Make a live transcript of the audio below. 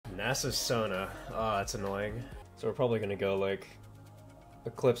NASA's Sona. Oh, that's annoying. So we're probably gonna go like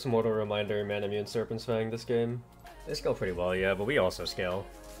Eclipse, Mortal Reminder, Man Immune, Serpent's Fang this game. They scale pretty well, yeah, but we also scale.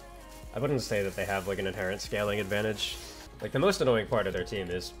 I wouldn't say that they have like an inherent scaling advantage. Like the most annoying part of their team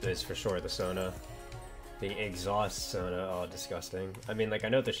is for sure the Sona. The exhaust Sona, oh disgusting. I mean like I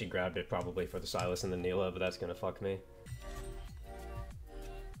know that she grabbed it probably for the Sylas and the Neela, but that's gonna fuck me.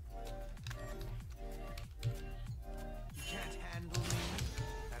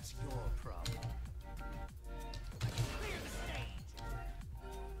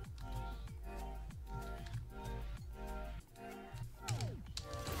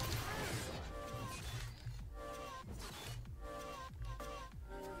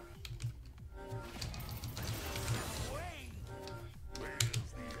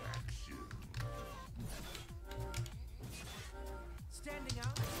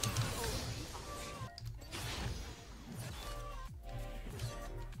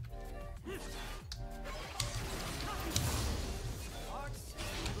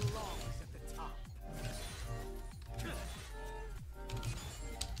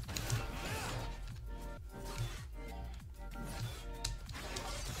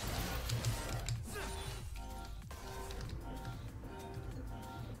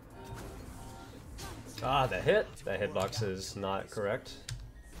 Ah, the hit! That hitbox is not correct.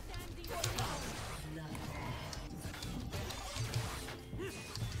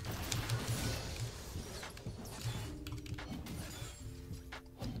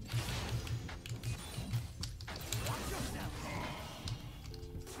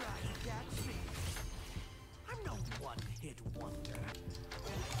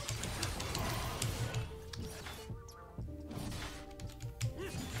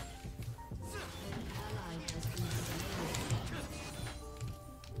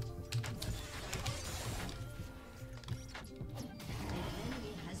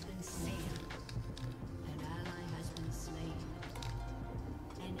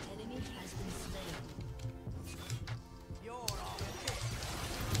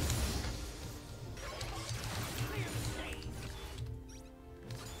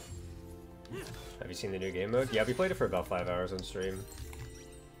 Have you seen the new game mode? Yeah, we played it for about 5 hours on stream.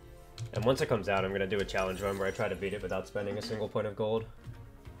 And once it comes out, I'm gonna do a challenge run where I try to beat it without spending a single point of gold.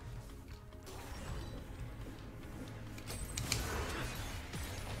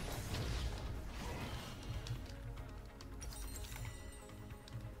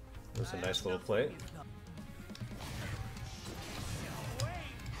 There's a nice little plate.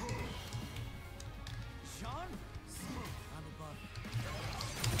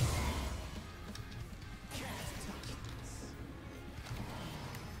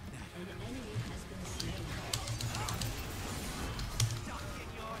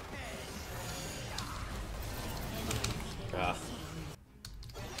 Ah.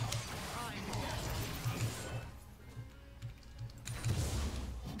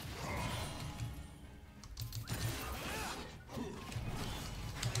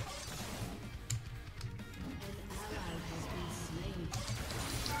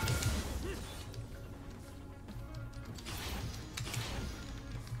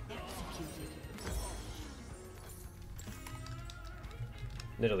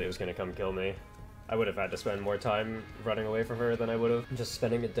 Nidalee was gonna come kill me. I would have had to spend more time running away from her than I would have just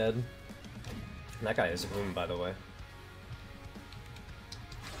spending it dead. And that guy is Boom, by the way.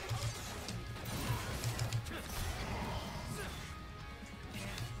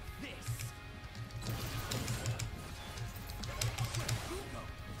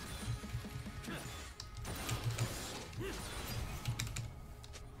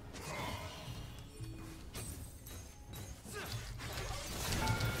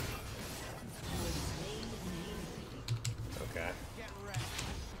 Okay.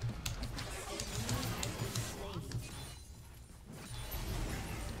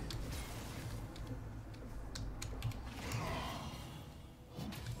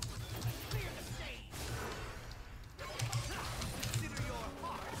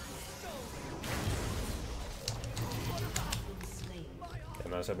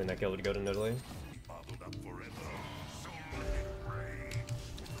 I was hoping that kill would go to Nidalee.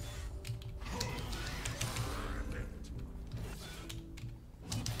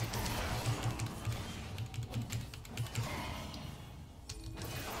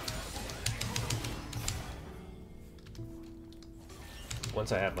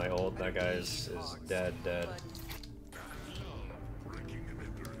 Once I have my ult, that guy is dead.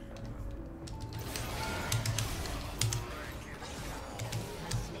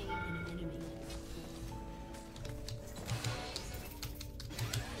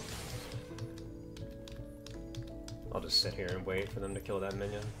 I'll just just sit here and wait for them to kill that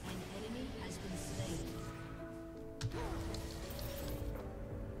minion. An enemy has been slain.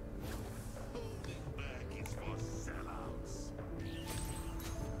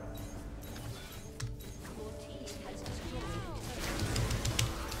 Your team has destroyed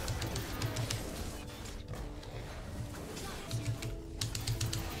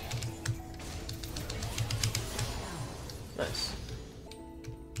Nice.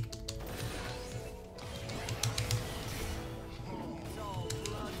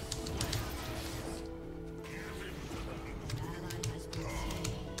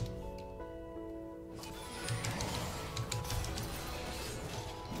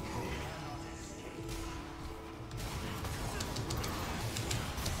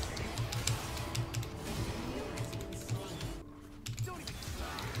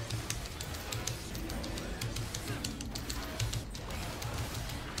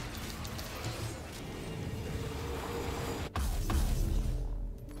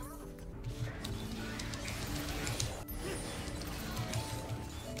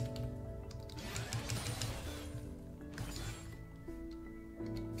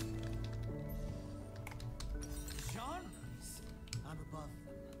 I'm above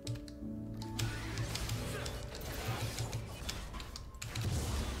them.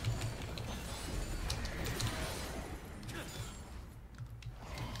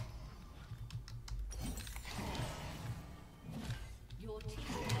 Your team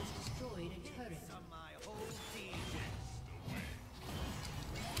has destroyed a turret. My whole team.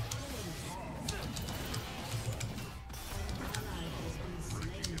 Ally has been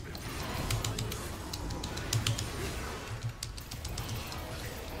slain.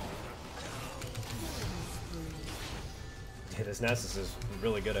 Hey, this Nasus is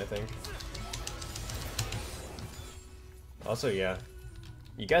really good, I think. Also, yeah,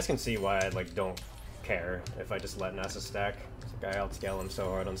 you guys can see why I like don't care if I just let Nasus stack. It's like I outscale him so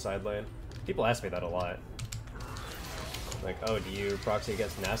hard on side lane. People ask me that a lot. Like, oh, do you proxy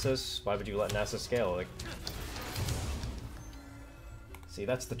against Nasus? Why would you let Nasus scale? Like, see,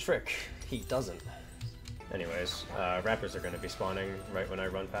 that's the trick. He doesn't. Anyways, Raptors are going to be spawning right when I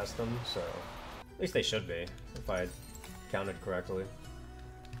run past them, so at least they should be, if I counted correctly.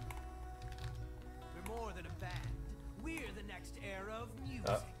 We're more than a band. We're the next era of music.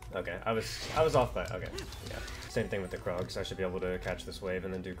 Oh, okay. I was off by okay. Yeah. Same thing with the Krugs. I should be able to catch this wave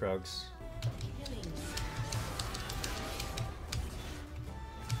and then do Krugs. Killing.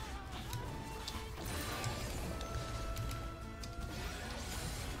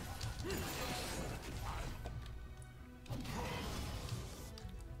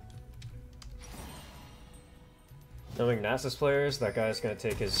 Knowing Nasus players, that guy's gonna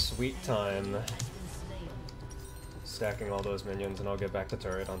take his sweet time stacking all those minions, and I'll get back to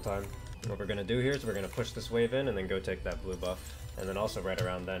turret on time. What we're gonna do here is we're gonna push this wave in and then go take that blue buff. And then also right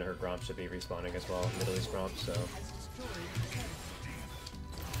around then her Gromp should be respawning as well, Middle East Gromp, so...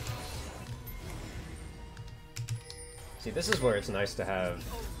 See, this is where it's nice to have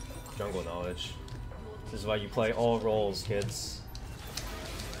jungle knowledge. This is why you play all roles, kids.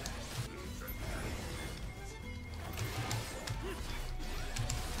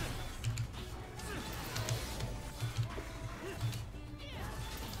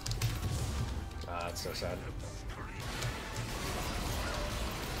 Ah, it's so sad.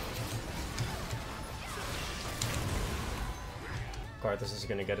 Karthus is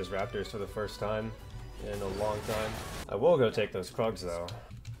gonna get his Raptors for the first time in a long time. I will go take those Krugs though.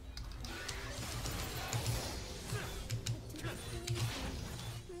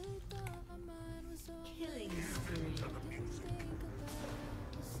 Killing spree.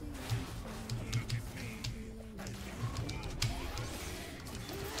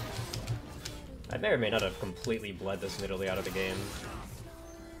 I may or may not have completely bled this Nidalee out of the game.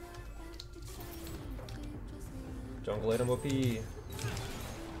 Jungle item OP.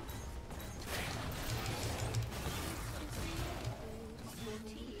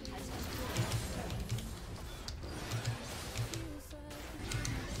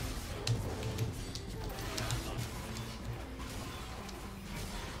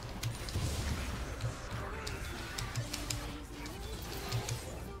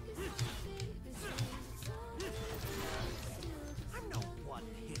 I'm no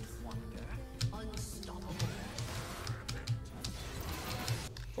one-hit wonder. Unstoppable.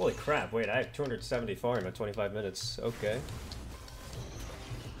 Holy crap, wait, I have 270 farm at 25 minutes. Okay.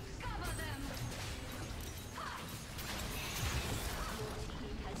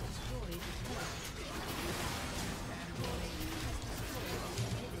 Has destroyed a turret.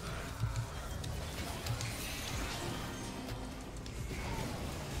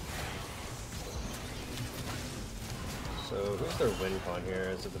 who's their win con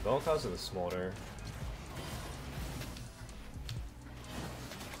here? Is it the Bel'Kaz or the Smolder?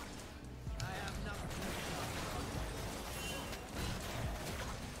 I have nothing.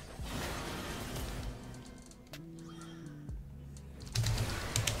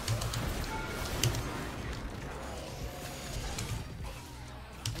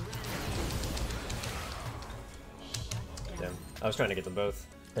 Damn. I was trying to get them both.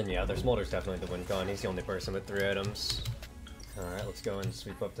 And yeah, their Smolder's definitely the win con. He's the only person with 3 items. Alright, let's go and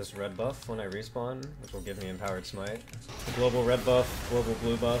sweep up this red buff when I respawn, which will give me Empowered Smite. Global red buff, global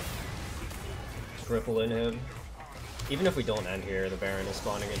blue buff, triple inhib. Even if we don't end here, the Baron is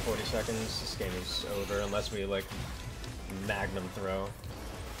spawning in 40 seconds. This game is over unless we, like, Magnum throw.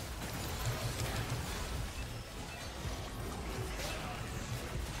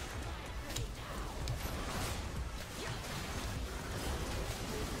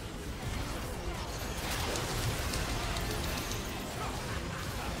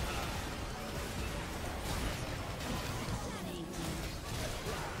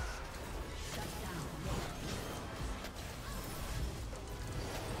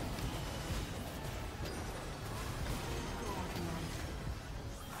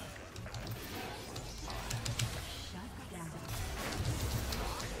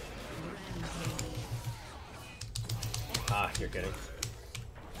 Ah, you're kidding.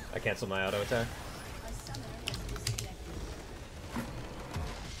 I canceled my auto attack. A summoner has disconnected.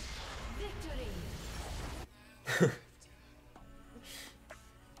 Victory!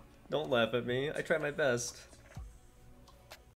 Don't laugh at me. I try my best.